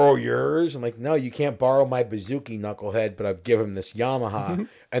just borrow yours?" I'm like, "No, you can't borrow my Bouzouki, knucklehead." But I'd give him this Yamaha,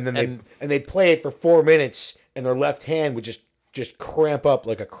 and then they'd play it for 4 minutes, and their left hand would just cramp up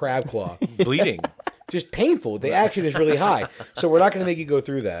like a crab claw, bleeding, just painful. The action is really high, so we're not going to make you go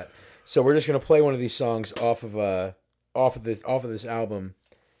through that. So we're just going to play one of these songs off of this album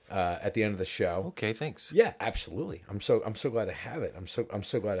at the end of the show. Okay, thanks. Yeah, absolutely. I'm so glad to have it. I'm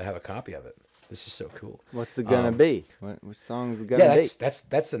so glad to have a copy of it. This is so cool. What's it gonna be? Which song is it gonna be? That's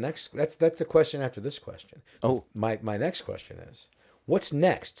the question after this question. Oh, my next question is, What's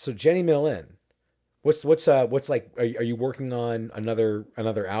next? So Jenny Millen, what's like? Are you working on another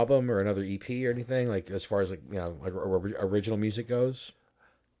album or another EP or anything, like as far as like original music goes?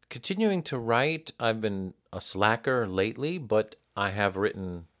 Continuing to write. I've been a slacker lately, but I have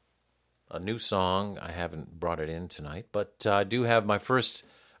written a new song. I haven't brought it in tonight, but I do have my first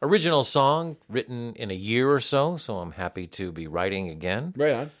original song written in a year or so I'm happy to be writing again.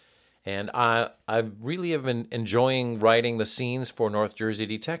 Right on. And I really have been enjoying writing the scenes for North Jersey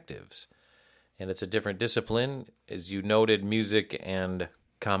Detectives. And it's a different discipline. As you noted, music and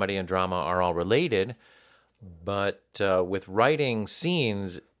comedy and drama are all related. But with writing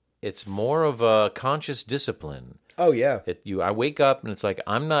scenes, it's more of a conscious discipline. Oh, yeah. I wake up and it's like,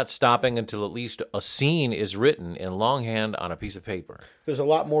 I'm not stopping until at least a scene is written in longhand on a piece of paper. There's a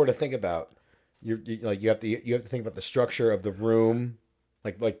lot more to think about. You have to think about the structure of the room,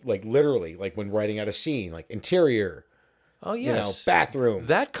 like literally, like when writing out a scene, like interior. Oh yes, bathroom.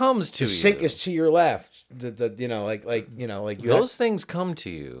 That comes to you. The sink is to your left. Those things come to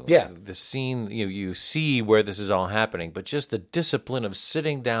you. Yeah. The scene, you see where this is all happening, but just the discipline of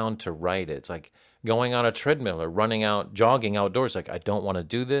sitting down to write it. It's like going on a treadmill or jogging outdoors. Like, I don't want to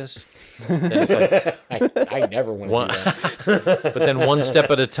do this. Then it's like, I never want to do that. But then one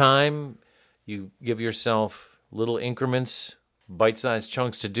step at a time, you give yourself little increments, bite-sized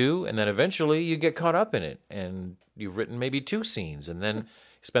chunks to do, and then eventually you get caught up in it. And you've written maybe 2 scenes, and then you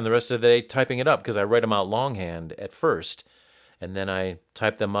spend the rest of the day typing it up, because I write them out longhand at first, and then I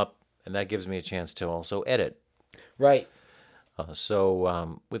type them up, and that gives me a chance to also edit. Right.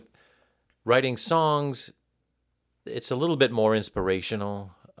 With writing songs, it's a little bit more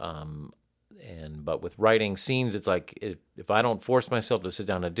inspirational, but with writing scenes, it's like if I don't force myself to sit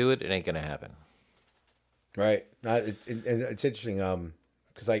down and do it, it ain't gonna happen. Right. It's interesting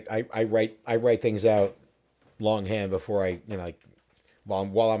because I write things out longhand before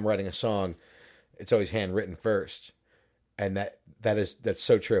while I'm writing a song. It's always handwritten first, and that's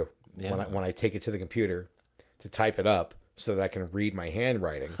so true. Yeah. When I take it to the computer to type it up so that I can read my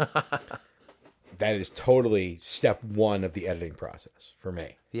handwriting, that is totally step 1 of the editing process for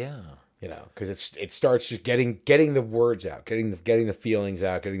me. Yeah. Because it starts just getting the words out, getting the feelings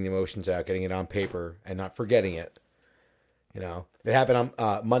out, getting the emotions out, getting it on paper, and not forgetting it. It happened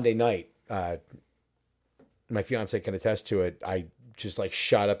on Monday night. My fiance can attest to it. I just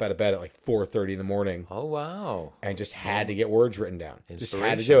shot up out of bed at 4:30 in the morning. Oh wow! And just had to get words written down. Just had to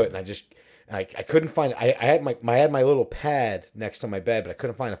Inspiration. do it, and I couldn't find. I had my little pad next to my bed, but I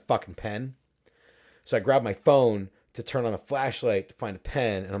couldn't find a fucking pen. So I grabbed my phone to turn on a flashlight to find a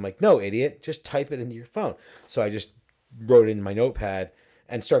pen, and I'm like, "No, idiot! Just type it into your phone." So I just wrote it in my notepad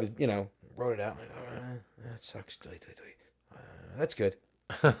and started, wrote it out. I'm like, that sucks. That's good.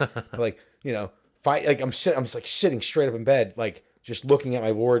 I'm sitting straight up in bed, just looking at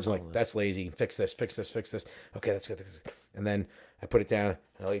my words, and that's lazy. Fix this. Okay, that's good. And then I put it down,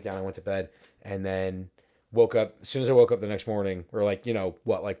 and I laid down, I went to bed, and then woke up. As soon as I woke up the next morning, or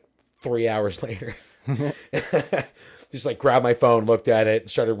 3 hours later, just grabbed my phone, looked at it,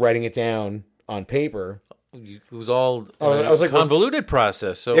 and started writing it down on paper. It was all a convoluted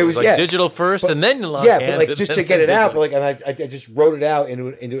process. So it was digital first, and then just to get it out. But I just wrote it out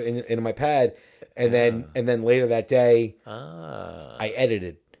into my pad, and then later that day, I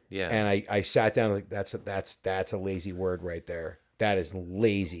edited. Yeah, and I sat down that's a lazy word right there. That is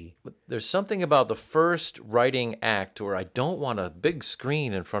lazy. But there's something about the first writing act where I don't want a big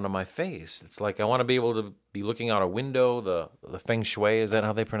screen in front of my face. It's like I want to be able to be looking out a window. The feng shui, is that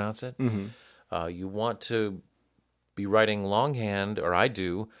how they pronounce it? Mm-hmm. You want to be writing longhand, or I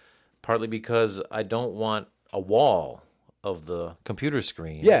do, partly because I don't want a wall of the computer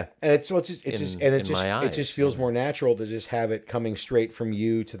screen. Yeah, and it just feels more natural to just have it coming straight from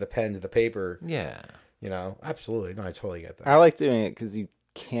you to the pen to the paper. Yeah, absolutely. No, I totally get that. I like doing it because you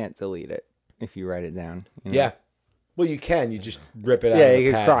can't delete it if you write it down. Yeah. Well, you can. You just rip it out. Yeah, of the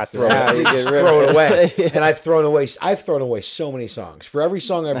you pad, can cross it out. You can throw it away. Yeah. And I've thrown away so many songs. For every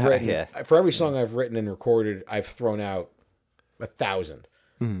song I've written, and recorded, I've thrown out 1,000.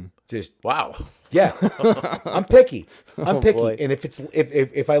 Mm-hmm. Just wow. Yeah, I'm picky. Boy. And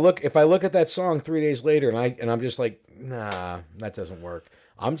if I look at that song 3 days later and I'm just like, nah, that doesn't work.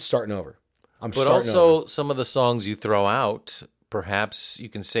 I'm starting over. But also some of the songs you throw out, perhaps you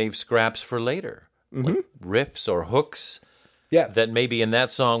can save scraps for later. Mm-hmm. Like riffs or hooks that maybe in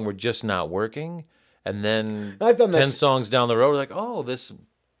that song were just not working, and then I've done 10 songs down the road, like, oh, this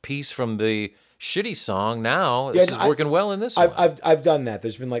piece from the shitty song now is working well in this one. I've done that.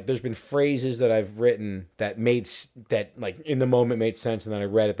 There's been phrases that I've written that in the moment made sense, and then I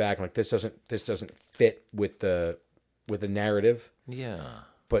read it back. I'm like, this doesn't fit with the with a narrative. Yeah.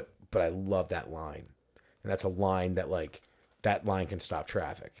 But I love that line. And that's a line that like that line can stop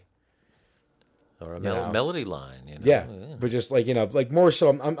traffic. Or a melody line, Yeah, but just like like more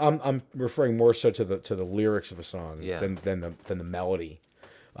so, I'm referring more so to the lyrics of a song than the melody.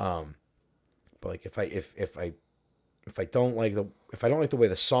 But like if I don't like the way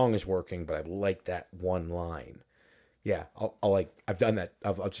the song is working, but I like that one line, I'll I've done that.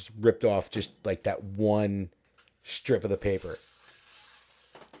 I've just ripped off just like that one strip of the paper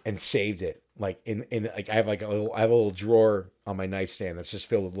and saved it. Like in like I have a little drawer on my nightstand that's just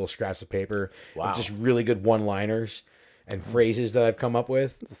filled with little scraps of paper. Wow. Of just really good one-liners and phrases that I've come up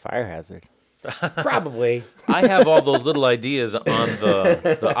with. It's a fire hazard. Probably. I have all those little ideas on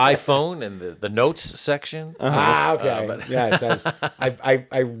the iPhone and the notes section. Okay.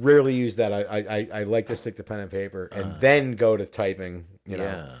 I rarely use that. I like to stick to pen and paper and then go to typing. You know.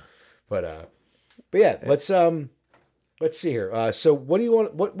 Yeah. But yeah, let's see here. So what do you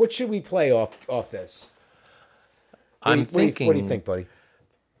want? What should we play off this? I'm thinking. What do you think, buddy?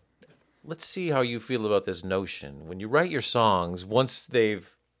 Let's see how you feel about this notion. When you write your songs, once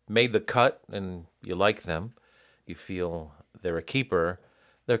they've made the cut and you like them, you feel they're a keeper.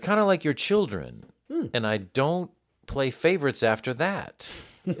 They're kind of like your children, and I don't play favorites after that.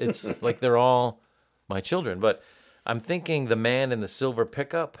 It's like they're all my children. But I'm thinking The Man in the Silver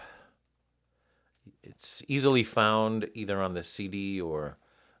Pickup. It's easily found either on the CD or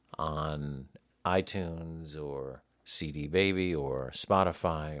on iTunes or CD Baby or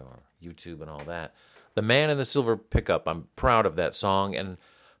Spotify or YouTube and all that. The Man in the Silver Pickup, I'm proud of that song and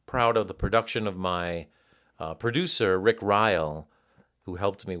proud of the production of my producer, Rick Ryle, who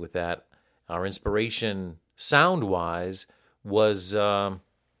helped me with that. Our inspiration, sound-wise, was Daniel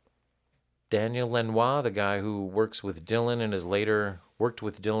Lanois, the guy who worked with Dylan in his later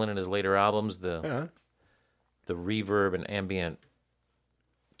albums, the reverb and ambient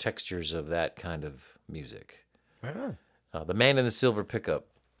textures of that kind of music. The Man in the Silver Pickup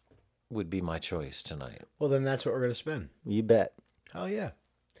would be my choice tonight. Well, then that's what we're going to spin. You bet. Oh, yeah.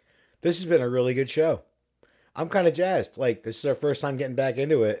 This has been a really good show. I'm kind of jazzed. Like, this is our first time getting back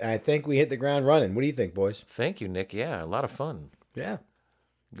into it, and I think we hit the ground running. What do you think, boys? Thank you, Nick. Yeah, a lot of fun. Yeah.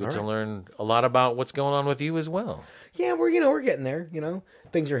 Good to learn a lot about what's going on with you as well. Yeah, we're getting there.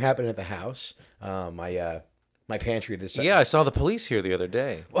 Things are happening at the house. My pantry decided. Yeah, I saw the police here the other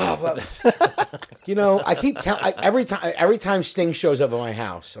day. Wow. I keep telling every time Sting shows up at my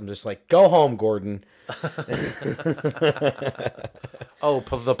house, I'm just like, go home, Gordon.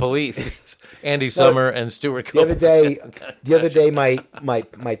 The police. Andy Summer and Stuart Copeland. The other day,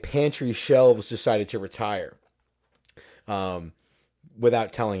 my pantry shelves decided to retire.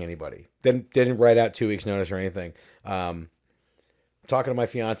 Without telling anybody. Didn't write out 2 weeks notice or anything. Talking to my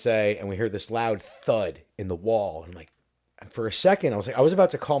fiance, and we heard this loud thud in the wall. And for a second, I was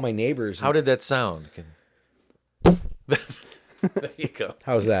about to call my neighbors. How did that sound? There you go.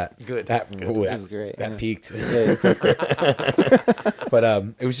 How's that? Good. That was great. That peaked. But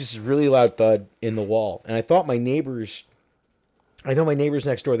it was just a really loud thud in the wall, and I thought my neighbors. I know my neighbors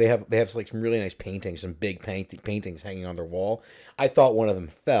next door. They have like some really nice paintings, some big paintings hanging on their wall. I thought one of them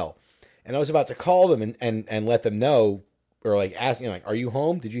fell, and I was about to call them and let them know, or like asking, are you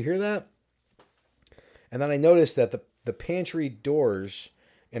home? Did you hear that? And then I noticed that the pantry doors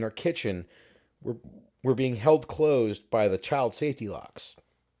in our kitchen were being held closed by the child safety locks.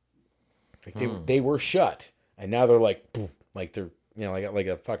 They were shut, and now they're like they're like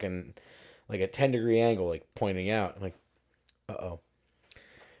a fucking like a 10-degree angle like pointing out. I'm like, uh-oh.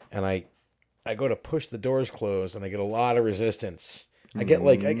 And I go to push the doors closed, and I get a lot of resistance. I get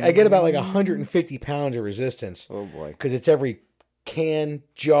I get about 150 pounds of resistance. Oh boy! Because it's every can,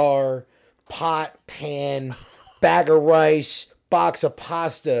 jar, pot, pan, bag of rice, box of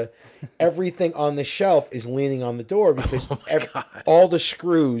pasta, everything on the shelf is leaning on the door because all the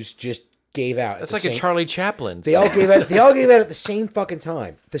screws just gave out. That's like a Charlie Chaplin. They all gave out. They all gave out at the same fucking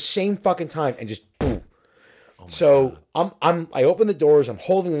time. And just boom. So I open the doors, I'm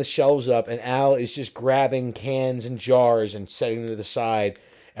holding the shelves up, and Al is just grabbing cans and jars and setting them to the side.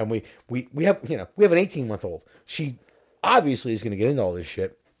 And we have an 18-month-old. She obviously is going to get into all this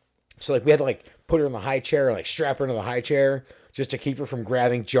shit. So we had to put her in the high chair and strap her into the high chair just to keep her from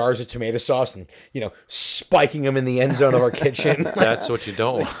grabbing jars of tomato sauce and spiking them in the end zone of our kitchen. That's what you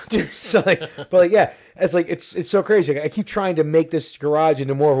don't want. So it's so crazy. I keep trying to make this garage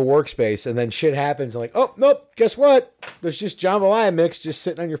into more of a workspace, and then shit happens. I'm like, oh nope, guess what? There's just jambalaya mix just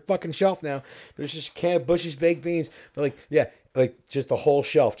sitting on your fucking shelf now. There's just a can of Bush's baked beans. But just the whole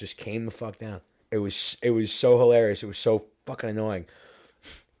shelf just came the fuck down. It was so hilarious. It was so fucking annoying.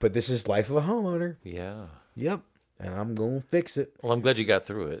 But this is life of a homeowner. Yeah. Yep. and I'm going to fix it. Well, I'm glad you got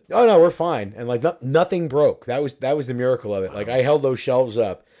through it. Oh, no, we're fine. And, like, nothing broke. That was the miracle of it. Like, I held those shelves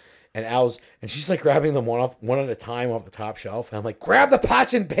up, and she's, like, grabbing them one at a time off the top shelf. And I'm like, grab the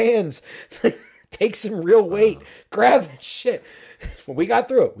pots and pans. Take some real weight. Grab that shit. Well, we got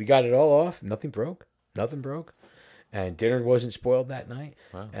through it. We got it all off. Nothing broke. And dinner wasn't spoiled that night.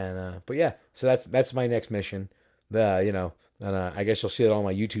 Wow. And but yeah, so that's my next mission. And I guess you'll see it on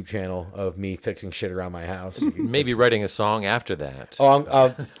my YouTube channel of me fixing shit around my house. Maybe writing a song after that.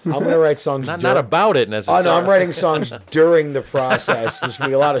 Oh, I'm going to write songs. not about it necessarily. Oh, no, I'm writing songs during the process. There's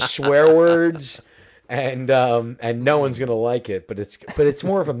going to be a lot of swear words, and no one's going to like it. But it's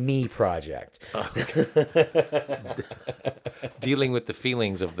more of a me project. Dealing with the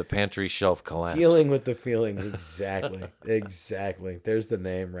feelings of the pantry shelf collapse. Dealing with the feelings, exactly. There's the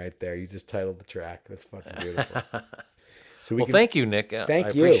name right there. You just titled the track. That's fucking beautiful. So thank you, Nick.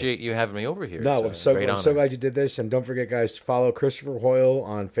 Thank you. I appreciate you having me over here. No, I'm so glad you did this. And don't forget, guys, to follow Christopher Hoyle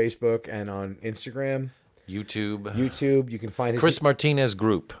on Facebook and on Instagram. YouTube. You can find his Chris Martinez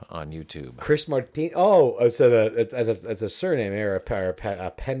Group on YouTube. Chris Martinez. Oh, so that's a surname or a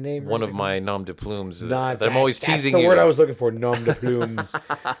pen name? One of my nom de plumes. I'm always teasing you. That's the word I was looking for, nom de plumes.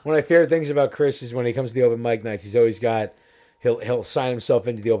 One of my favorite things about Chris is when he comes to the open mic nights, he's always got... He'll sign himself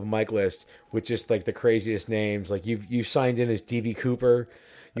into the open mic list with just like the craziest names. Like you signed in as DB Cooper.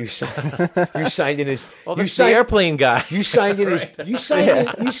 You signed in as the airplane guy. You signed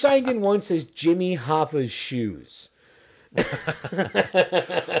in once as Jimmy Hoffa's shoes.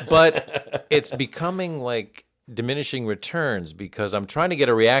 But it's becoming like diminishing returns because I'm trying to get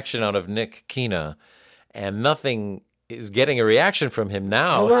a reaction out of Nick Kina, and nothing is getting a reaction from him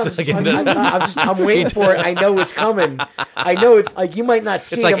now. I'm waiting for it. I know it's coming. I know it's like you might not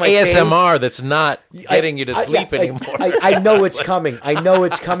see it. It's like ASMR that's not getting you to sleep anymore. I know it's coming.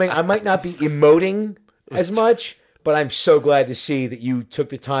 I might not be emoting as much, but I'm so glad to see that you took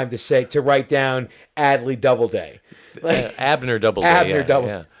the time to write down Adley Doubleday. Abner Doubleday. Abner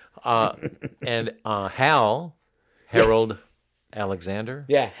Doubleday. Yeah. And Harold Alexander.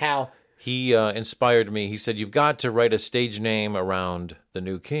 Yeah, Hal. He inspired me. He said, "You've got to write a stage name around the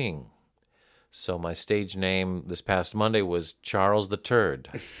new king." So my stage name this past Monday was Charles the Turd.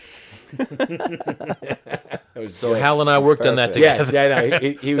 So Hal and I worked on that together. Yeah,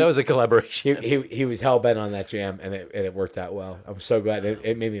 that was a collaboration. He was hell bent on that jam, and it worked out well. I'm so glad.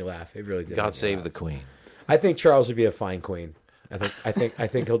 It made me laugh. It really did. God save the Queen. I think Charles would be a fine queen. I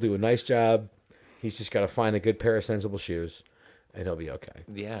think he'll do a nice job. He's just got to find a good pair of sensible shoes. And he'll be okay.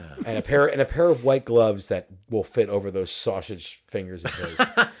 Yeah. And a pair of white gloves that will fit over those sausage fingers of his.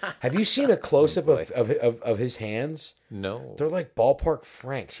 Have you seen a close up of his hands? No. They're like ballpark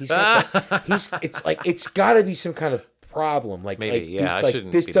Franks. He's it's got to be some kind of problem. Like maybe. Yeah. I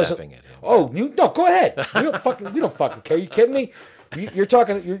shouldn't be laughing at him. Oh, go ahead. We don't fucking care. Are you kidding me? You're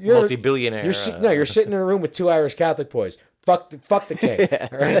talking. You're multi-billionaire. You're sitting in a room with two Irish Catholic boys. Fuck the king.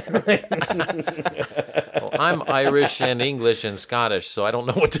 Well, I'm Irish and English and Scottish, so I don't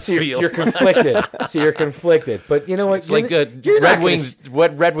know what to feel. You're conflicted. But you know what? It's like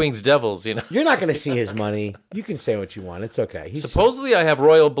Red Wings Devils, you know. You're not going to see his money. You can say what you want. It's okay. Supposedly I have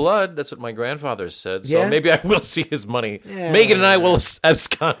royal blood. That's what my grandfather said. So maybe I will see his money. Yeah. Megan and I will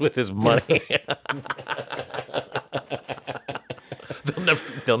abscond with his money.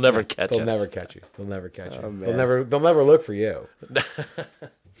 They'll never catch us. They'll never catch you. Oh, they'll never look for you.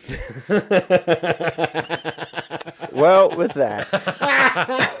 Well, with that,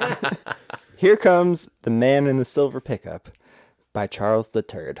 here comes The Man in the Silver Pickup by Charles the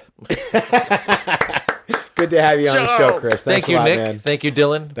Turd. Good to have you on the show, Chris. Thank you, Nick. Man. Thank you,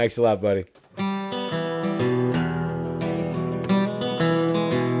 Dylan. Thanks a lot, buddy.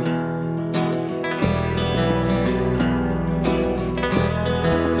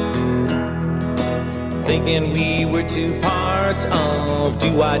 Thinking we were two parts of,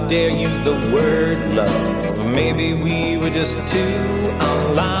 do I dare use the word love? Maybe we were just too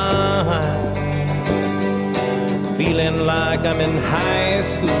alive. Feeling like I'm in high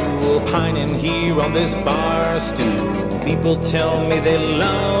school, pining here on this bar stool. People tell me they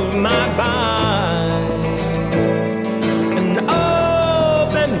love my vibe. And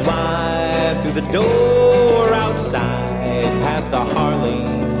open wide through the door outside, past the Harley,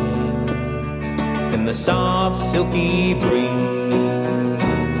 in the soft, silky breeze.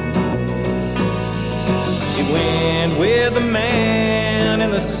 She went with the man in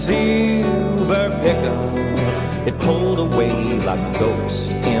the silver pickup. It pulled away like a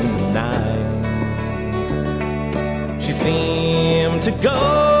ghost in the night. She seemed to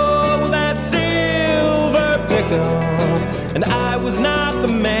go with that silver pickup, and I was not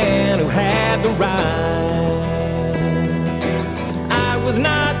the man who had the ride.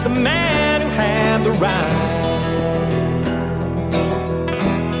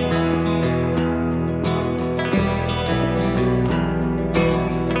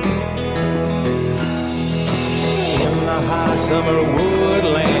 summer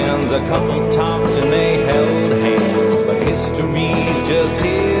woodlands. A couple talked and they held hands, but history's just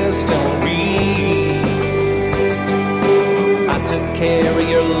history. I took care of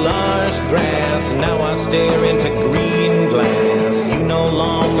your lush grass, now I stare into green glass. You no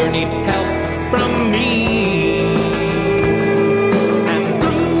longer need help from me. And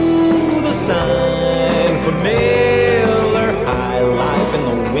through the sign for Miller High Life in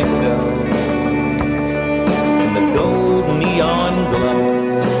the window, in the gold neon glow,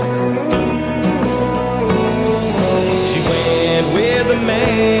 she went with the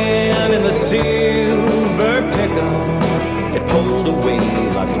man in the silver pickup. It pulled away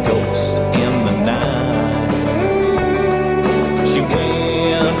like a ghost in the night. She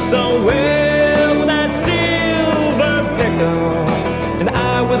went so well with that silver pickup, and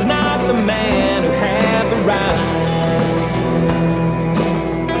I was not the man who had the ride.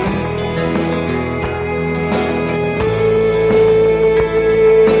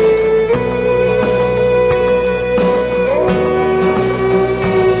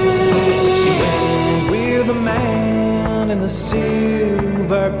 She went with the man in the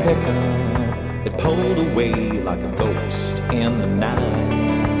silver pickup. It pulled away like a ghost in the night.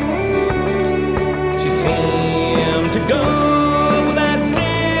 She seemed to go